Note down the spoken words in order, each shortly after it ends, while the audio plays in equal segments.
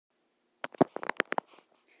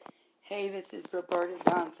Hey, this is Roberta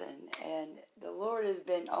Johnson, and the Lord has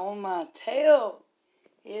been on my tail.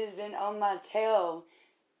 He has been on my tail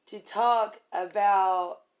to talk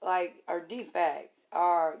about, like, our defects,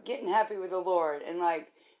 our getting happy with the Lord, and,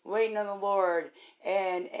 like, waiting on the Lord,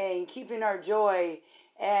 and keeping our joy,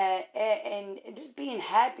 and just being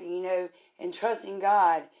happy, and trusting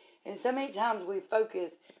God. And so many times we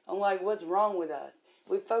focus on, like, what's wrong with us.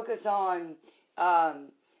 We focus on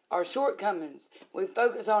our shortcomings. We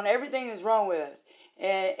focus on everything that's wrong with us.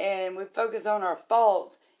 And we focus on our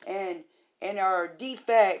faults and our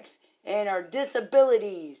defects and our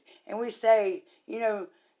disabilities. And we say, no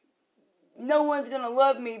one's going to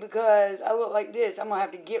love me because I look like this. I'm going to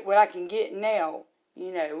have to get what I can get now.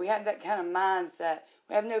 We have that kind of mindset.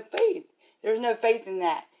 We have no faith. There's no faith in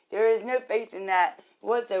that. There is no faith in that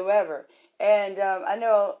whatsoever. And I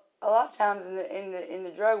know a lot of times in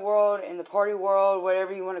the drug world, in the party world,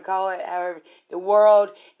 whatever you want to call it, however, the world,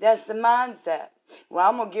 that's the mindset. Well,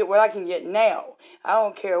 I'm going to get what I can get now. I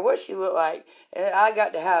don't care what she look like. I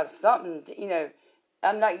got to have something,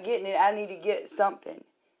 I'm not getting it. I need to get something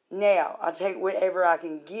now. I'll take whatever I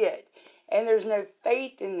can get. And there's no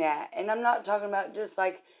faith in that. And I'm not talking about just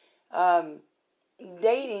like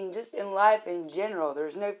dating, just in life in general.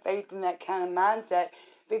 There's no faith in that kind of mindset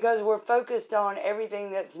because we're focused on everything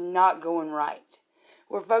that's not going right.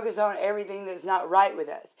 We're focused on everything that's not right with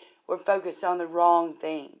us. We're focused on the wrong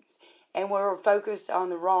things. And when we're focused on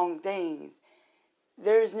the wrong things,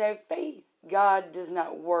 there's no faith. God does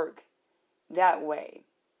not work that way.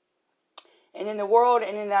 And in the world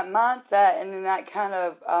and in that mindset and in that kind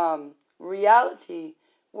of reality,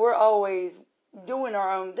 we're always doing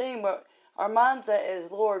our own thing. But our mindset is,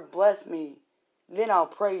 Lord, bless me. Then I'll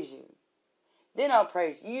praise you. Then I'll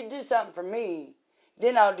praise you. You do something for me.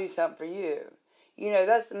 Then I'll do something for you.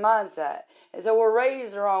 That's the mindset. And so we're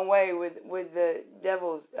raised the wrong way with the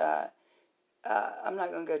devil's, I'm not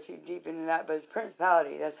going to go too deep into that, but it's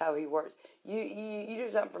principality. That's how he works. You do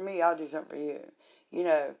something for me, I'll do something for you.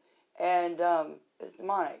 And it's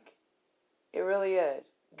demonic. It really is.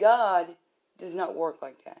 God does not work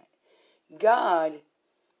like that. God,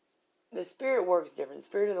 the Spirit works different. The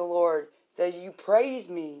Spirit of the Lord says, you praise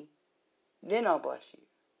me, then I'll bless you.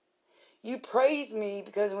 You praise me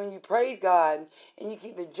because when you praise God and you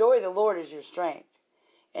keep the joy of the Lord as your strength.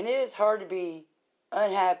 And it is hard to be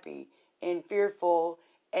unhappy and fearful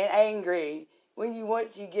and angry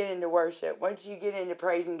once you get into worship, once you get into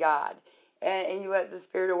praising God. And you let the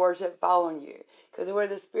spirit of worship fall on you. Because where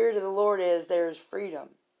the Spirit of the Lord is, there is freedom.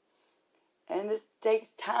 And this takes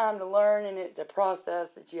time to learn, and it's a process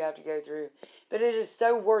that you have to go through. But it is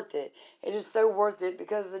so worth it. It is so worth it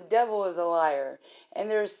because the devil is a liar. And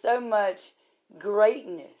there's so much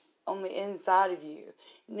greatness on the inside of you.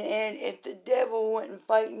 And if the devil wasn't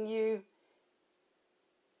fighting you,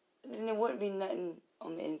 then there wouldn't be nothing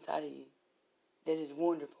on the inside of you that is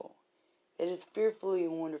wonderful, that is fearfully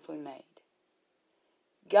and wonderfully made.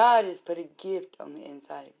 God has put a gift on the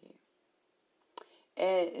inside of you.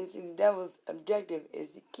 And so the devil's objective is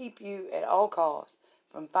to keep you at all costs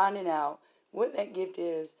from finding out what that gift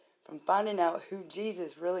is, from finding out who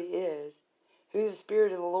Jesus really is, who the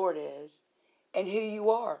Spirit of the Lord is, and who you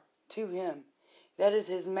are to Him. That is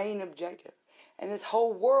his main objective. And this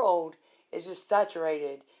whole world is just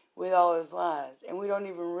saturated with all those lies. And we don't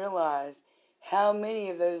even realize how many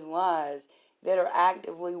of those lies that are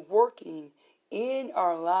actively working in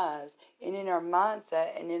our lives and in our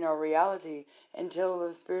mindset and in our reality until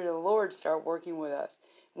the Spirit of the Lord start working with us.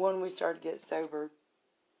 When we start to get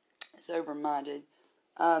sober-minded.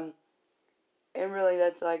 And really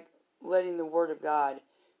that's like letting the Word of God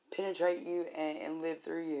penetrate you and live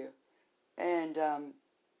through you. And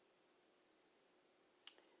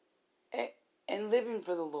living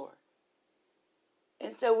for the Lord.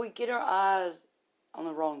 And so we get our eyes on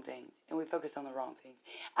the wrong things. And we focus on the wrong things.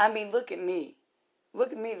 I mean, look at me.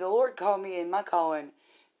 Look at me. The Lord called me in my calling.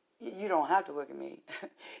 You don't have to look at me.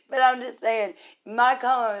 But I'm just saying, my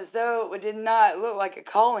calling did not look like a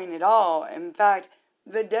calling at all. In fact,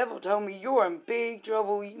 the devil told me, you're in big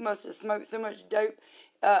trouble. You must have smoked so much dope.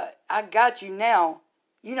 I got you now.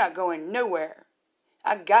 You're not going nowhere.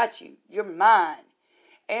 I got you. You're mine.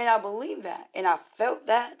 And I believe that. And I felt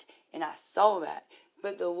that. And I saw that.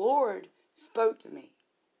 But the Lord spoke to me.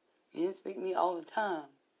 He didn't speak to me all the time.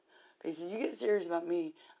 But He said, you get serious about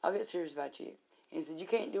me, I'll get serious about you. And He said, you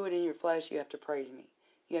can't do it in your flesh. You have to praise me.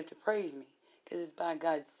 You have to praise me. Because it's by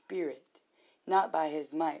God's Spirit. Not by His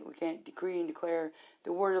might. We can't decree and declare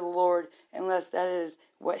the word of the Lord unless that is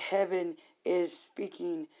what heaven is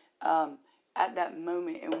speaking at that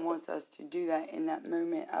moment and wants us to do that in that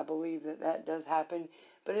moment. I believe that does happen.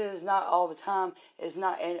 but it is not all the time. It's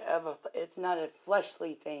not it's not a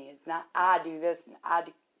fleshly thing. It's not I do this and I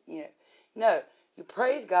do, No, you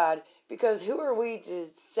praise God, because who are we to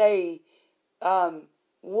say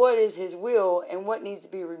what is His will and what needs to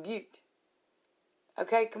be rebuked?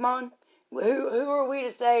 Okay, come on. Who are we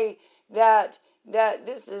to say that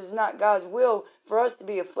this is not God's will for us to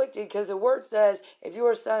be afflicted? Because the Word says, if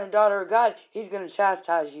you're a son or daughter of God, He's going to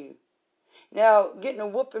chastise you. Now, getting a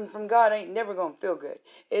whooping from God ain't never going to feel good.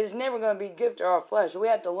 It's never going to be good to our flesh. We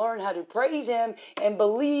have to learn how to praise Him and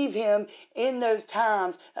believe Him in those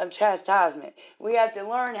times of chastisement. We have to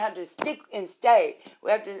learn how to stick and stay.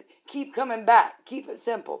 We have to keep coming back. Keep it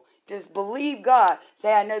simple. Just believe God.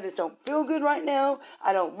 Say, I know this don't feel good right now.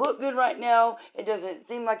 I don't look good right now. It doesn't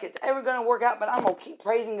seem like it's ever going to work out, but I'm going to keep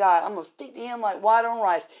praising God. I'm going to stick to Him like white on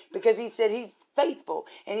rice, because He said He's faithful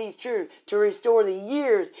and He's true to restore the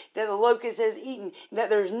years that the locust has eaten, that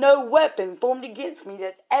there's no weapon formed against me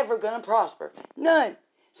that's ever going to prosper. None.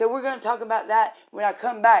 So we're going to talk about that when I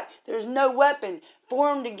come back. There's no weapon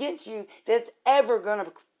formed against you that's ever going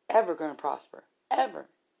to prosper. Ever.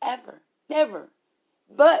 Never.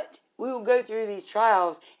 But we will go through these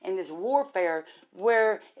trials and this warfare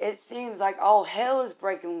where it seems like all hell is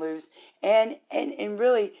breaking loose, and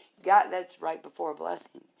really, God, that's right before a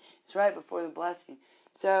blessing. It's right before the blessing.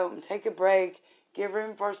 So take a break, give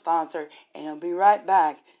room for a sponsor, and I'll be right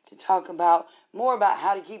back to talk about more about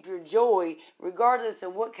how to keep your joy regardless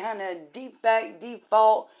of what kind of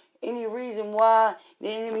default, any reason why the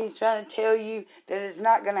enemy's trying to tell you that it's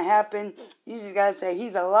not going to happen. You just got to say,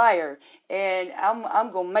 he's a liar, and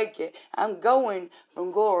I'm going to make it. I'm going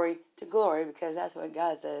from glory to glory, because that's what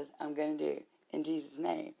God says I'm going to do. In Jesus'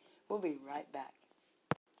 name. We'll be right back.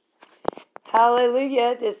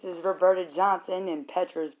 Hallelujah. This is Roberta Johnson in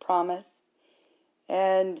Petra's Promise.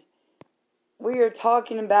 And we are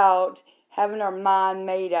talking about having our mind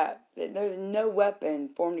made up. That there's no weapon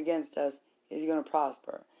formed against us is going to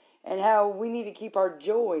prosper. And how we need to keep our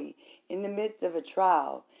joy in the midst of a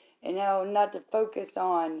trial. And how not to focus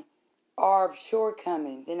on our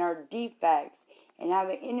shortcomings and our defects. And how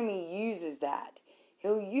the enemy uses that.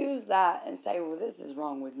 He'll use that and say, well, this is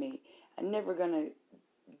wrong with me. I'm never going to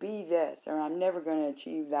be this, or I'm never going to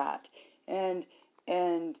achieve that. And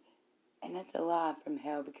that's a lie from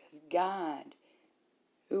hell, because God,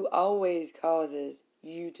 who always causes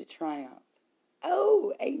you to triumph.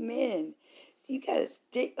 Oh, amen. So you got to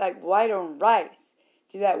stick like white on rice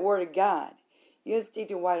to that Word of God. You got to stick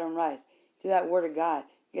to white on rice to that Word of God.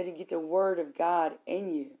 You got to get the Word of God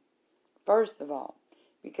in you, first of all.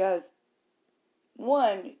 Because,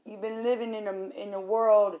 one, you've been living in a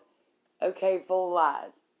world, okay, full of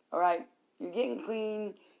lies. All right, you're getting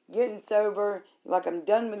clean, getting sober. You're like, I'm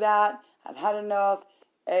done with that. I've had enough.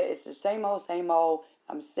 It's the same old, same old.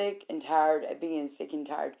 I'm sick and tired of being sick and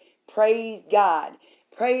tired. Praise God.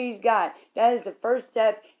 Praise God. That is the first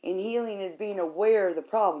step in healing, is being aware of the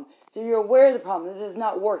problem. So you're aware of the problem. This is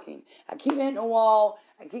not working. I keep hitting a wall.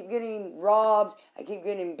 I keep getting robbed. I keep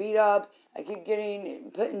getting beat up. I keep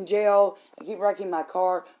getting put in jail. I keep wrecking my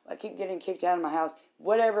car. I keep getting kicked out of my house.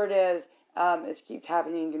 Whatever it is. It keeps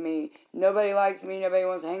happening to me. Nobody likes me. Nobody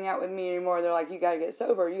wants to hang out with me anymore. They're like, you got to get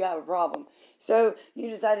sober. You have a problem. So you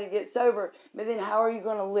decided to get sober. But then how are you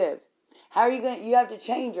going to live? How are you going to? You have to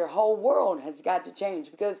change. Your whole world has got to change,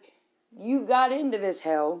 because you got into this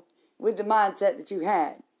hell with the mindset that you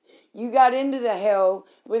had. You got into the hell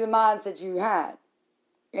with the mindset you had.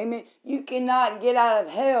 Amen. You cannot get out of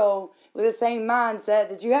hell with the same mindset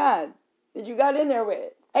that you had, that you got in there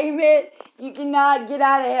with. Amen. You cannot get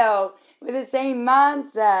out of hell with the same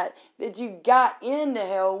mindset that you got into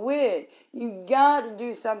hell with. You got to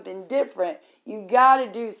do something different. You got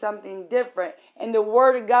to do something different. And the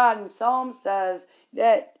Word of God in Psalm says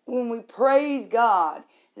that when we praise God,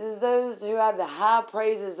 it is those who have the high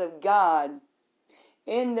praises of God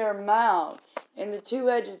in their mouth and the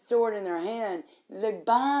two-edged sword in their hand, they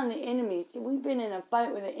bind the enemy. See, we've been in a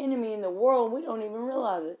fight with the enemy in the world. We don't even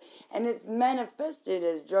realize it. And it's manifested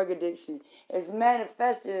as drug addiction. It's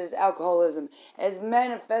manifested as alcoholism. It's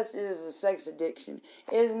manifested as a sex addiction.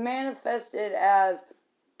 It's manifested as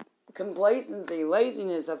complacency,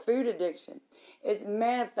 laziness, a food addiction. It's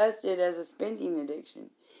manifested as a spending addiction.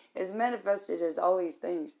 It's manifested as all these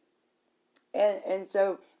things. And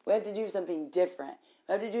so we have to do something different.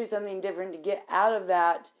 We have to do something different to get out of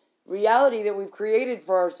that reality that we've created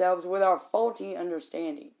for ourselves with our faulty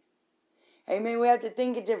understanding. Amen. We have to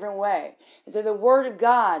think a different way. And so the Word of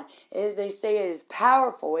God, they say it is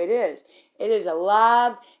powerful. It is. It is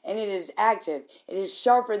alive and it is active. It is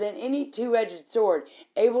sharper than any two-edged sword,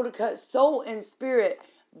 able to cut soul and spirit,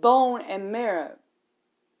 bone and marrow.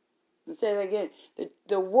 Let's say that again.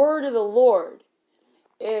 The word of the Lord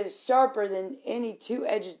is sharper than any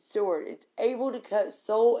two-edged sword. It's able to cut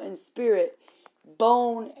soul and spirit,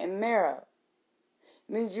 bone and marrow.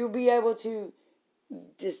 It means you'll be able to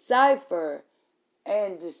decipher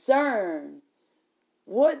and discern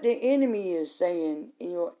what the enemy is saying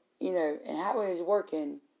in your, and how it is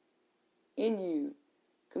working in you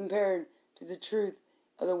compared to the truth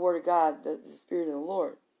of the Word of God, the Spirit of the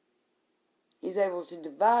Lord. He's able to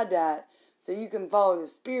divide that so you can follow the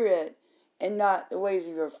Spirit and not the ways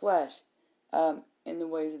of your flesh and the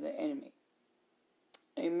ways of the enemy.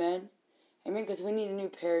 Amen? Amen, because we need a new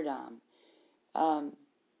paradigm.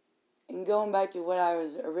 And going back to what I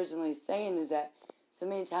was originally saying is that so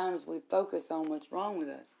many times we focus on what's wrong with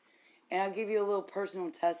us. And I'll give you a little personal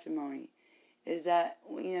testimony. Is that,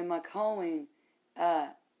 my calling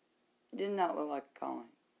did not look like a calling.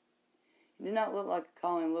 It did not look like a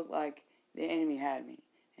calling. It looked like the enemy had me.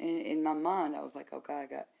 And in my mind, I was like, oh God, I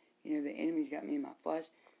got, the enemy's got me in my flesh.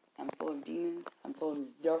 I'm full of demons. I'm full of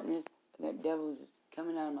this darkness. That devil is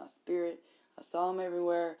coming out of my spirit. I saw them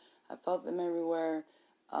everywhere. I felt them everywhere.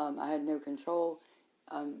 I had no control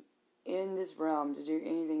in this realm to do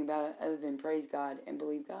anything about it other than praise God and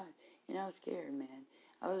believe God. And I was scared, man.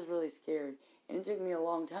 I was really scared. And it took me a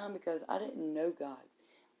long time because I didn't know God.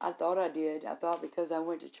 I thought I did. I thought because I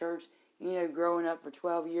went to church, growing up for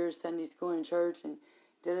 12 years, Sunday school and church, and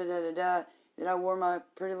that I wore my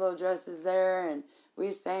pretty little dresses there, and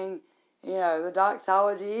we sang, the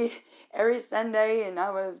doxology every Sunday, and I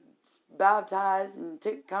was baptized and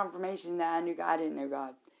took confirmation that I knew God. I didn't know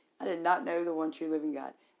God. I did not know the one true living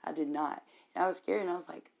God. I did not. And I was scared, and I was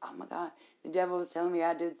like, oh my God, the devil was telling me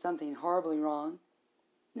I did something horribly wrong.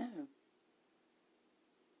 No.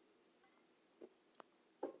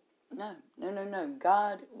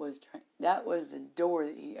 God was that was the door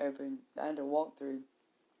that he opened. I had to walk through.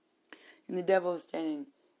 And the devil was standing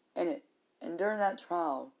in it. And during that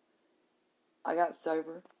trial, I got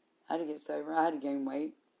sober. I had to get sober. I had to gain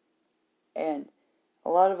weight. And a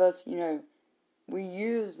lot of us, we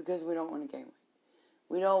use because we don't want to gain weight.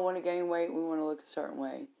 We don't want to gain weight. We want to look a certain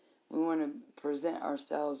way. We want to present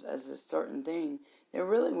ourselves as a certain thing that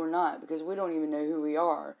really we're not, because we don't even know who we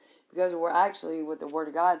are. Because we're actually what the Word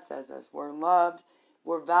of God says us. We're loved.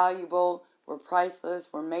 We're valuable. We're priceless.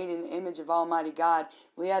 We're made in the image of Almighty God.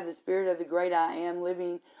 We have the Spirit of the great I Am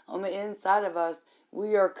living on the inside of us.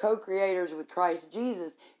 We are co-creators with Christ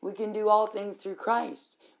Jesus. We can do all things through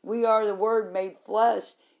Christ. We are the Word made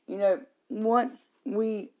flesh. Once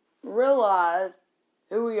we realize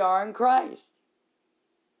who we are in Christ.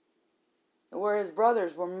 We're His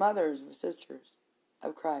brothers. We're mothers. We're sisters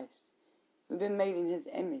of Christ. We've been made in His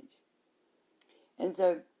image. And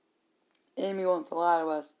so, the enemy wants to lie to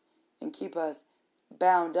us and keep us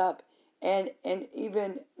bound up. And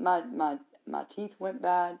even my teeth went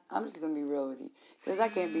bad. I'm just going to be real with you, because I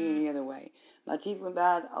can't be any other way. My teeth went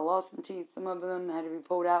bad. I lost some teeth. Some of them had to be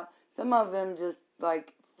pulled out. Some of them just,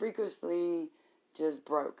 freakishly just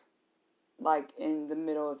broke. In the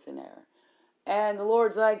middle of thin air. And the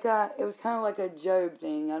Lord's like, it was kind of like a Job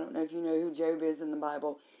thing. I don't know if you know who Job is in the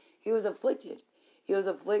Bible. He was afflicted. He was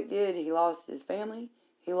afflicted. He lost his family.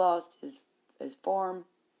 He lost his farm,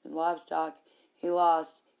 his livestock. He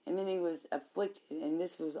lost, and then he was afflicted, and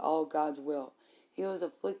this was all God's will. He was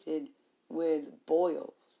afflicted with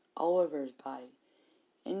boils all over his body.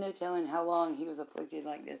 And no telling how long he was afflicted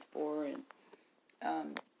like this for. And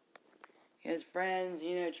his friends,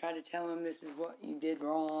 tried to tell him this is what you did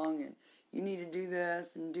wrong, and you need to do this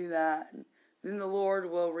and do that, and then the Lord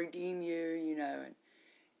will redeem you, and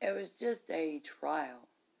it was just a trial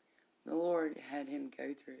the Lord had him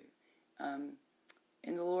go through.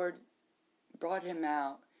 And the Lord brought him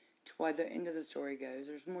out to why the end of the story goes.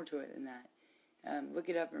 There's more to it than that. Look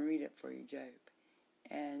it up and read it for you, Job.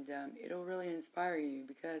 And it'll really inspire you,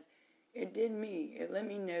 because it did me. It let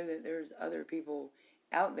me know that there's other people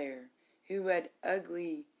out there who had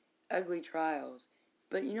ugly, ugly trials.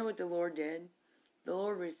 But you know what the Lord did? The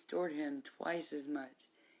Lord restored him twice as much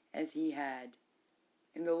as he had.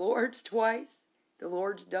 And the Lord's twice, the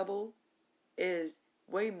Lord's double, is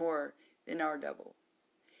way more than our double.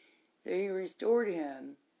 So he restored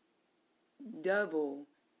him double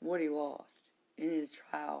what he lost in his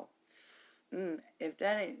trial. If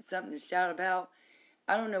that ain't something to shout about,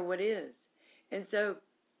 I don't know what is. And so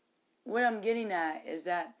what I'm getting at is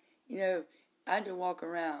that, I had to walk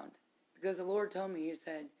around, because the Lord told me,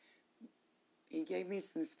 He gave me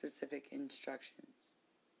some specific instructions.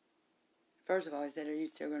 First of all, He said, are you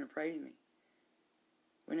still going to praise me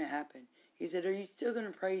when it happened? He said, are you still going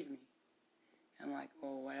to praise me? I'm like,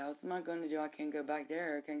 well, what else am I going to do? I can't go back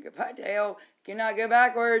there. I can't go back to hell. Cannot go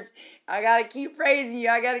backwards. I got to keep praising you.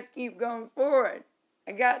 I got to keep going forward.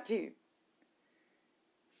 I got to.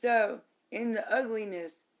 So, in the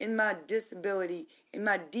ugliness, in my disability, in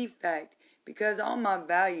my defect, because all my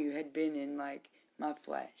value had been in, like, my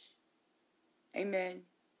flesh. Amen.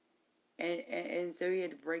 And so he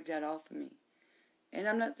had to break that off of me. And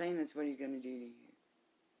I'm not saying that's what he's going to do to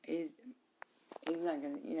you. He's not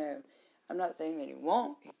going to, I'm not saying that he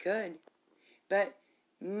won't. He could. But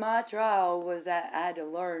my trial was that I had to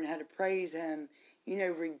learn how to praise him,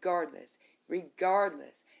 regardless.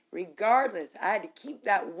 I had to keep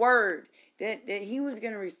that word that he was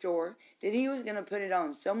going to restore, that he was going to put it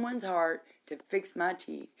on someone's heart to fix my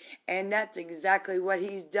teeth. And that's exactly what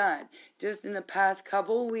he's done. Just in the past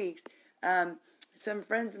couple of weeks, some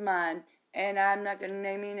friends of mine, and I'm not going to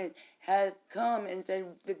name any, have come and said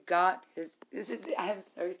that God has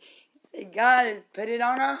put it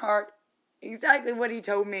on our heart. Exactly what he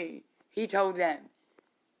told me. He told them.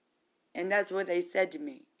 And that's what they said to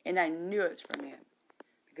me. And I knew it was from him.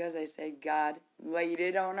 Because they said God laid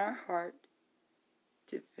it on our heart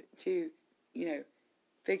to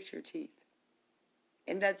fix your teeth.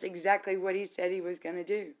 And that's exactly what he said he was going to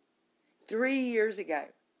do. 3 years ago.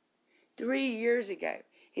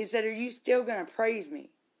 He said, are you still going to praise me?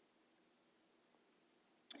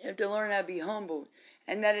 You have to learn how to be humbled.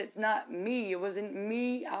 And that it's not me. It wasn't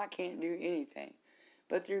me. I can't do anything.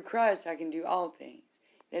 But through Christ, I can do all things.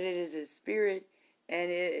 That it is his spirit. And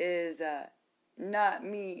it is not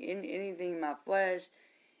me in anything in my flesh.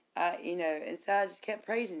 And so I just kept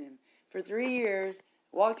praising him. For 3 years,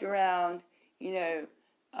 walked around, as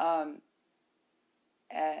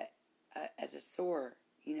a sore,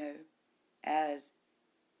 as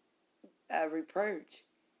a reproach,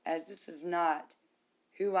 as this is not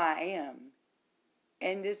who I am,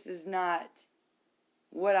 and this is not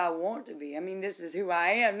what I want to be. I mean, this is who I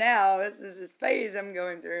am now. This is this phase I'm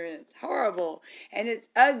going through, and it's horrible, and it's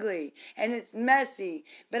ugly, and it's messy,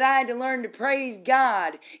 but I had to learn to praise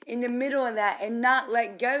God in the middle of that, and not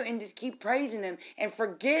let go, and just keep praising him, and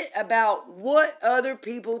forget about what other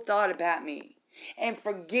people thought about me, and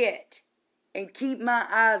forget, and keep my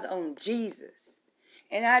eyes on Jesus.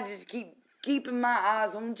 And I just keep keeping my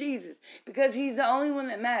eyes on Jesus, because he's the only one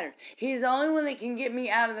that matters. He's the only one that can get me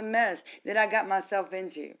out of the mess that I got myself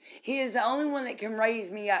into. He is the only one that can raise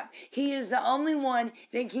me up. He is the only one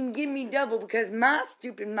that can give me double, because my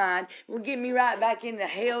stupid mind will get me right back in the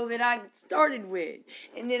hell that I started with.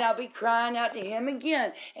 And then I'll be crying out to him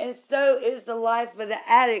again. And so is the life of the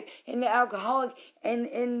addict and the alcoholic and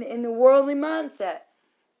in the worldly mindset.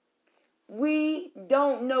 We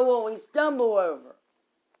don't know what we stumble over.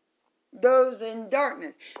 Those in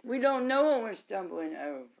darkness, we don't know what we're stumbling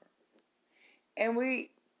over,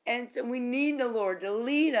 and so we need the Lord to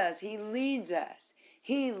lead us. He leads us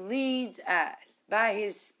by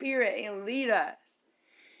his Spirit. He'll lead us,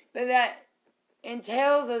 but that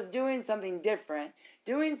entails us doing something different,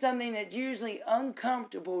 doing something that's usually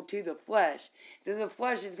uncomfortable to the flesh. That the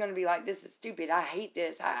flesh is going to be like, this is stupid, I hate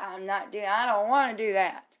this, I don't want to do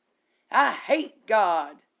that, I hate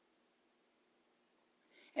God.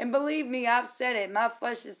 And believe me, I've said it. My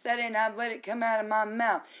flesh has said it, and I've let it come out of my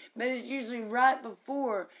mouth. But it's usually right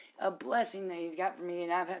before a blessing that he's got for me,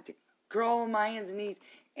 and I've had to crawl on my hands and knees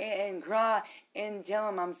and cry and tell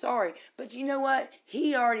him I'm sorry. But you know what?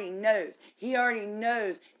 He already knows. He already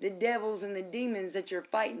knows the devils and the demons that you're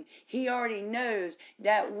fighting. He already knows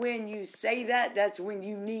that when you say that, that's when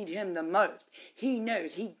you need him the most. He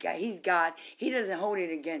knows. He's God. He doesn't hold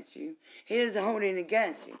it against you. He doesn't hold it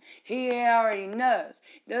against you. He already knows.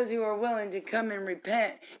 Those who are willing to come and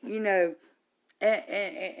repent, and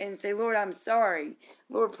say, Lord, I'm sorry.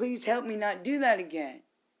 Lord, please help me not do that again.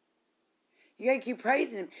 You got to keep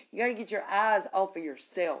praising him. You got to get your eyes off of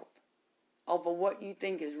yourself, off of what you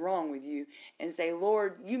think is wrong with you, and say,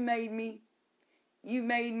 Lord, you made me. You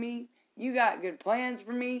made me. You got good plans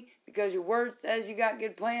for me, because your word says you got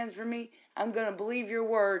good plans for me. I'm going to believe your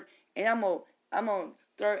word, and I'm going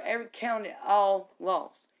to count it all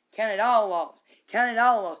lost. Count it all lost. Count it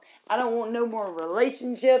all lost. I don't want no more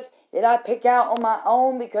relationships that I pick out on my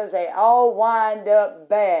own, because they all wind up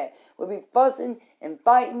bad. We'll be fussing and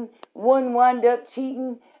fighting. One wind up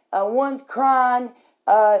cheating. One's crying.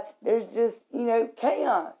 There's just,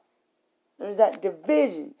 chaos. There's that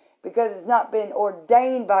division, because it's not been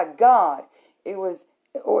ordained by God. It was,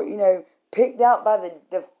 picked out by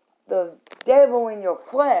the devil in your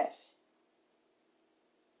flesh.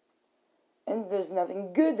 And there's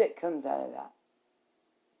nothing good that comes out of that.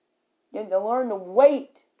 You have to learn to wait.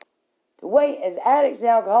 To wait. As addicts and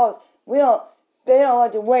alcoholics, they don't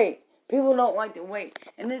like to wait. People don't like to wait.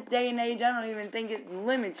 In this day and age, I don't even think it's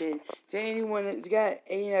limited to anyone that's got,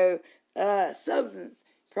 substance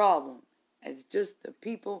problem. It's just the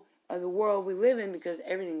people of the world we live in, because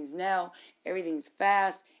everything's now, everything's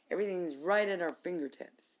fast, everything's right at our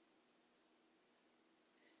fingertips.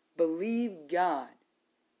 Believe God.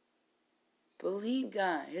 Believe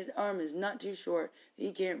God. His arm is not too short that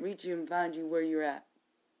He can't reach you and find you where you're at.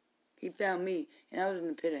 He found me, and I was in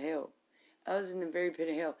the pit of hell. I was in the very pit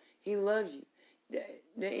of hell. He loves you.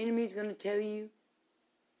 The enemy's going to tell you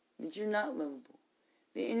that you're not lovable.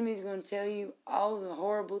 The enemy's going to tell you all the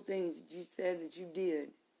horrible things that you said that you did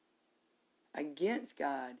against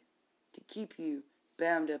God to keep you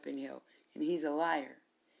bound up in hell. And he's a liar.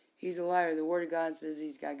 He's a liar. The Word of God says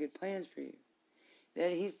He's got good plans for you.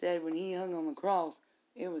 That He said when He hung on the cross,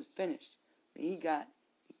 it was finished. That He got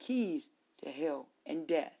the keys to hell and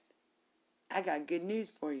death. I got good news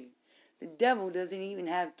for you. The devil doesn't even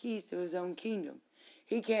have keys to his own kingdom.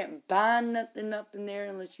 He can't bind nothing up in there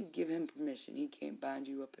unless you give him permission. He can't bind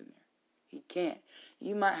you up in there. He can't.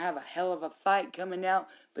 You might have a hell of a fight coming out,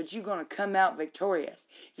 but you're going to come out victorious.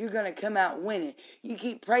 You're going to come out winning. You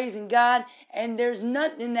keep praising God, and there's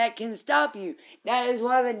nothing that can stop you. That is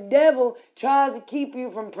why the devil tries to keep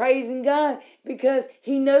you from praising God, because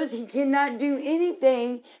he knows he cannot do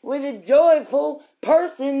anything with a joyful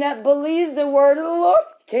person that believes the word of the Lord.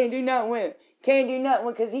 Can't do nothing with it. Can't do nothing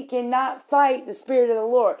because he cannot fight the Spirit of the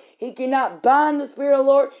Lord. He cannot bind the Spirit of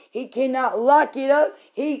the Lord. He cannot lock it up.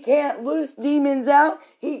 He can't loose demons out.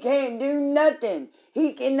 He can't do nothing.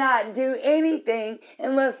 He cannot do anything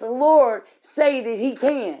unless the Lord say that He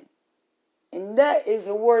can. And that is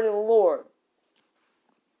the word of the Lord.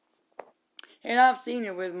 And I've seen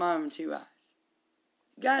it with my own two eyes.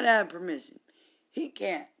 Gotta have permission. He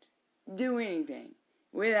can't do anything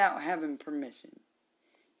without having permission.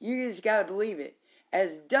 You just got to believe it.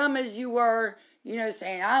 As dumb as you were,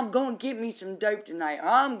 saying, I'm going to get me some dope tonight, or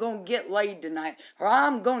I'm going to get laid tonight, or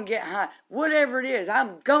I'm going to get high. Whatever it is,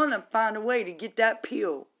 I'm going to find a way to get that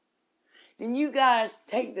pill. Then you guys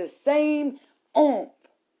take the same oomph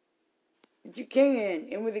that you can,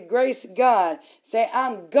 and with the grace of God, say,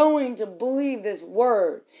 I'm going to believe this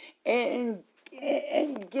word. And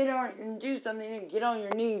get on and do something, and get on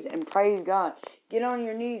your knees and praise God. Get on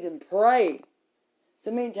your knees and pray. So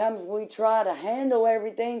many times we try to handle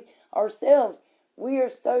everything ourselves. We are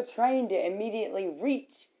so trained to immediately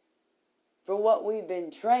reach for what we've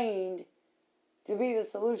been trained to be the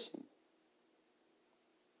solution.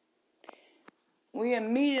 We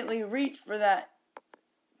immediately reach for that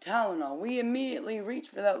Tylenol. We immediately reach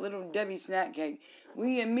for that little Debbie snack cake.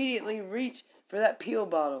 We immediately reach for that pill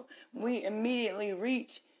bottle. We immediately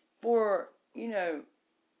reach for, to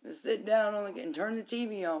sit down and turn the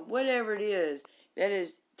TV on. Whatever it is that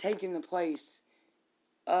is taking the place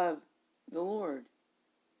of the Lord.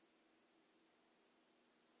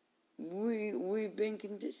 We've been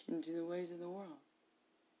conditioned to the ways of the world.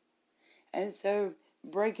 And so,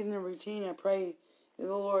 breaking the routine, I pray that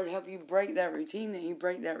the Lord help you break that routine, that He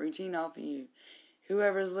break that routine off of you.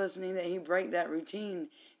 Whoever's listening, that He break that routine,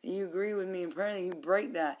 that you agree with me in prayer, that He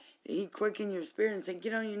break that He quicken your spirit and say,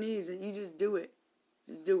 get on your knees, and you just do it.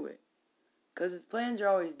 Just do it. Because His plans are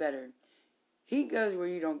always better. He goes where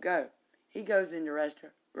you don't go. He goes into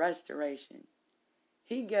restoration.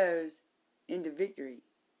 He goes into victory.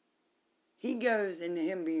 He goes into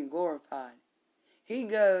Him being glorified. He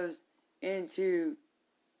goes into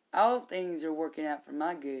all things are working out for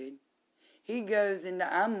my good. He goes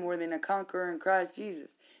into I'm more than a conqueror in Christ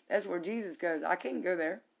Jesus. That's where Jesus goes. I can't go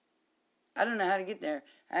there. I don't know how to get there.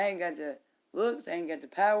 I ain't got the looks. I ain't got the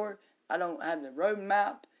power. I don't have the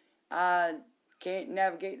roadmap. I can't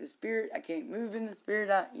navigate the Spirit. I can't move in the Spirit.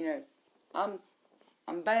 I'm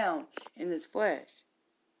bound in this flesh.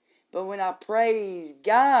 But when I praise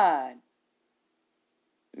God,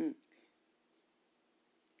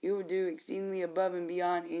 He will do exceedingly above and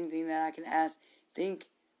beyond anything that I can ask, think,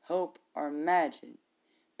 hope, or imagine,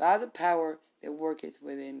 by the power that worketh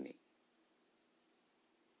within me.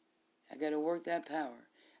 I got to work that power.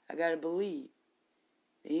 I got to believe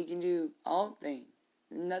that He can do all things.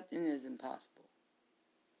 Nothing is impossible.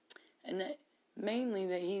 And that mainly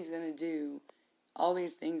that He's going to do all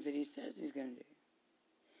these things that He says He's going to do.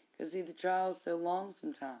 Because see, the trial's so long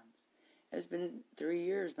sometimes. It's been 3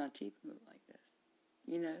 years my teeth look like this.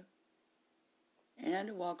 And I had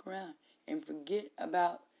to walk around and forget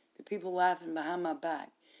about the people laughing behind my back.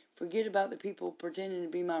 Forget about the people pretending to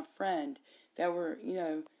be my friend that were,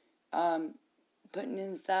 putting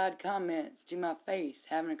inside comments to my face,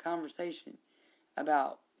 having a conversation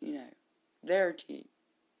about, their teeth,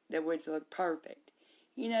 that which look perfect.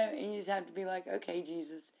 And you just have to be like, okay,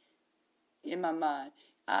 Jesus, in my mind.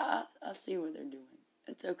 I see what they're doing.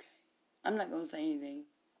 It's okay. I'm not going to say anything.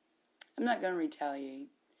 I'm not going to retaliate.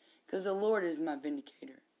 Because the Lord is my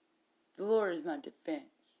vindicator. The Lord is my defense.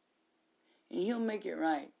 And He'll make it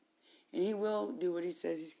right. And He will do what He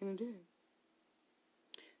says He's going to do.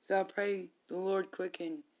 So I pray the Lord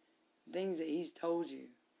quicken things that He's told you.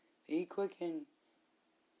 That He quicken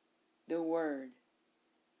the Word.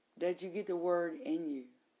 That you get the Word in you.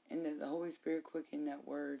 And that the Holy Spirit quicken that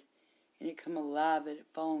Word. And it come alive. That it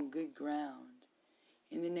fall on good ground.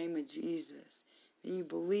 In the name of Jesus. That you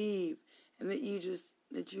believe. And that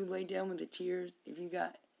you lay down with the tears. If you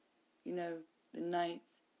got, the nights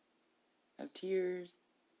of tears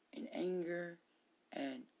and anger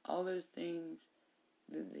and all those things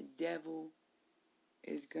that the devil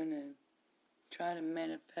is going to try to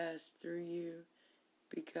manifest through you,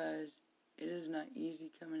 because it is not easy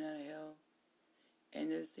coming out of hell,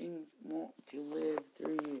 and those things want to live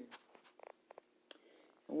through you.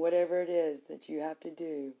 And whatever it is that you have to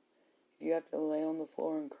do, if you have to lay on the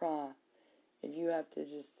floor and cry, if you have to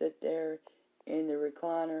just sit there in the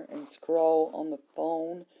recliner and scroll on the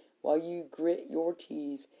phone while you grit your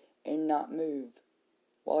teeth and not move,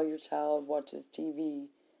 while your child watches TV,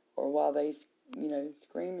 or while they,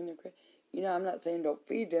 scream in their crib. I'm not saying don't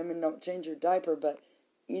feed them and don't change your diaper, but,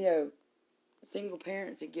 single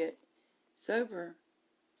parents that get sober,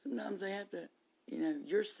 sometimes they have to,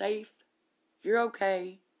 you're safe, you're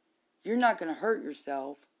okay, you're not going to hurt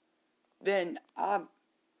yourself, then I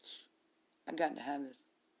got to have this,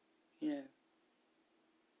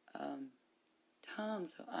 time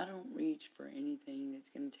so I don't reach for anything that's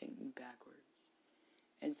going to take me backwards.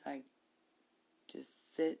 It's like, just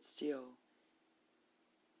sit still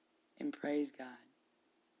and praise God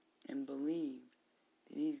and believe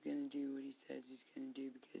that He's going to do what He says He's going to do,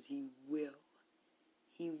 because He will.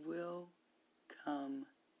 He will come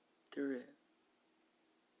through.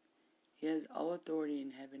 He has all authority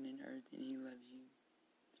in heaven and earth, and He loves you.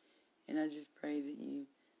 And I just pray that you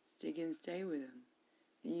stick and stay with Him.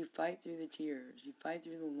 That you fight through the tears. You fight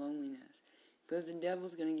through the loneliness. Because the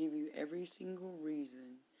devil's going to give you every single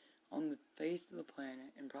reason on the face of the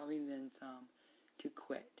planet, and probably then some, to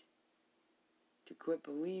quit. To quit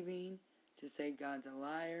believing, to say God's a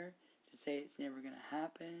liar, to say it's never going to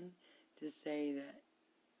happen, to say that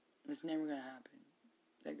it's never going to happen,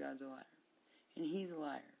 that God's a liar. And He's a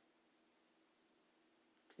liar.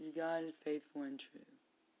 Because God is faithful and true.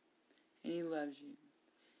 And He loves you.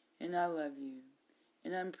 And I love you.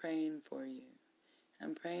 And I'm praying for you.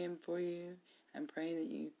 I'm praying for you. I'm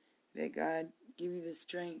praying that God give you the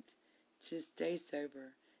strength to stay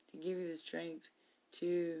sober, to give you the strength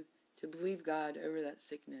to believe God over that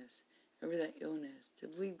sickness, over that illness, to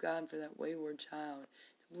believe God for that wayward child,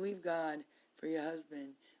 to believe God for your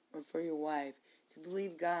husband or for your wife, to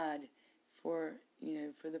believe God for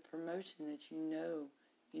the promotion that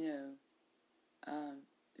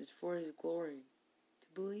is for His glory, to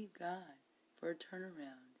believe God for a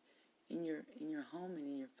turnaround in your home and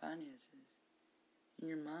in your finances, in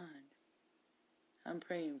your mind. I'm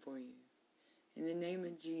praying for you. In the name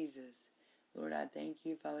of Jesus, Lord, I thank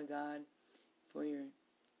you, Father God, for your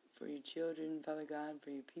children, Father God,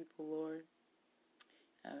 for your people, Lord.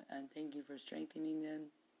 I thank you for strengthening them.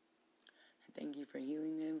 I thank you for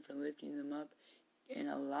healing them, for lifting them up, and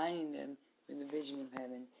aligning them with the vision of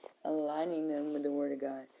heaven, aligning them with the Word of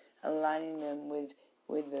God, aligning them with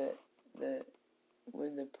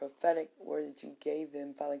the prophetic word that you gave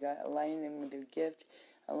them, Father God, aligning them with your gift,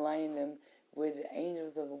 aligning them with the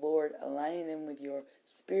angels of the Lord, aligning them with your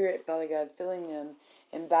Spirit, Father God, filling them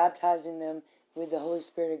and baptizing them with the Holy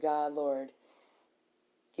Spirit of God, Lord.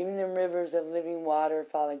 Giving them rivers of living water,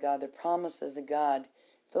 Father God, the promises of God,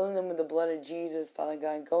 filling them with the blood of Jesus, Father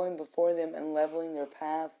God, going before them and leveling their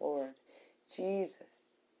path, Lord. Jesus.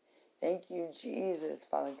 Thank you, Jesus,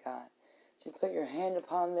 Father God, to put your hand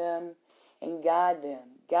upon them and guide them.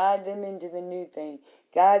 Guide them into the new thing.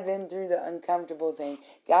 Guide them through the uncomfortable thing.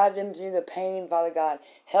 Guide them through the pain, Father God.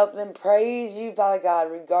 Help them praise you, Father God,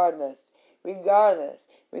 regardless.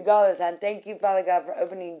 I thank you, Father God, for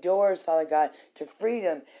opening doors, Father God, to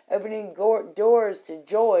freedom. Opening doors to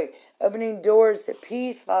joy. Opening doors to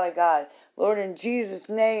peace, Father God. Lord, in Jesus'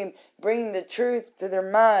 name, bring the truth to their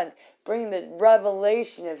mind. Bring the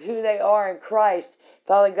revelation of who they are in Christ.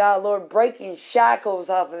 Father God, Lord, breaking shackles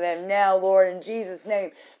off of them now, Lord, in Jesus'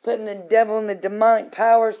 name. Putting the devil and the demonic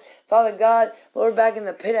powers, Father God, Lord, back in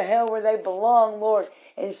the pit of hell where they belong, Lord,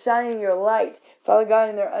 and shining your light, Father God,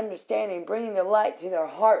 in their understanding, bringing the light to their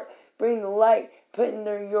heart, bringing the light, putting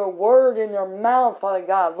your word in their mouth, Father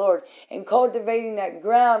God, Lord, and cultivating that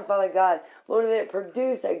ground, Father God, Lord, that it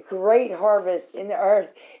produce a great harvest in the earth.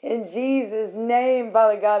 In Jesus' name,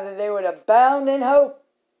 Father God, that they would abound in hope.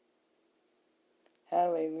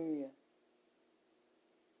 Hallelujah.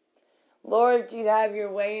 Lord, you'd have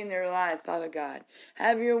your way in their life, Father God.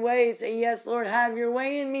 Have your way. Say, yes, Lord, have your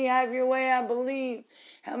way in me. Have your way, I believe.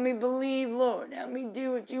 Help me believe, Lord. Help me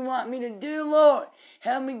do what you want me to do, Lord.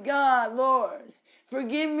 Help me, God, Lord.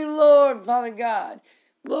 Forgive me, Lord, Father God.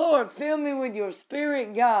 Lord, fill me with your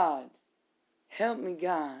spirit, God. Help me,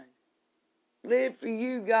 God. Live for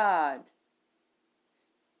you, God.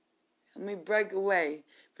 Help me break away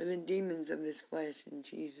from the demons of this flesh. In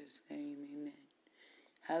Jesus' name, amen.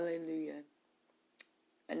 Hallelujah.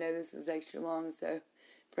 I know this was extra long, so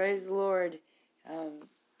praise the Lord.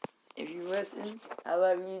 If you listen, I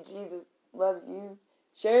love you. Jesus loves you.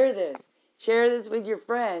 Share this. Share this with your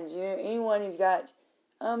friends. You know, anyone who's got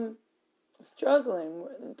struggling.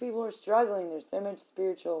 People are struggling. There's so much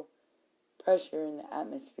spiritual pressure in the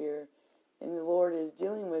atmosphere. And the Lord is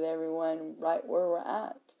dealing with everyone right where we're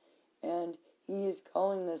at. And He is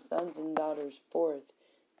calling the sons and daughters forth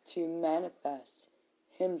to manifest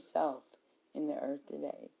Himself in the earth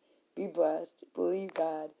today. Be blessed. Believe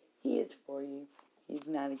God. He is for you. He's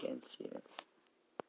not against you.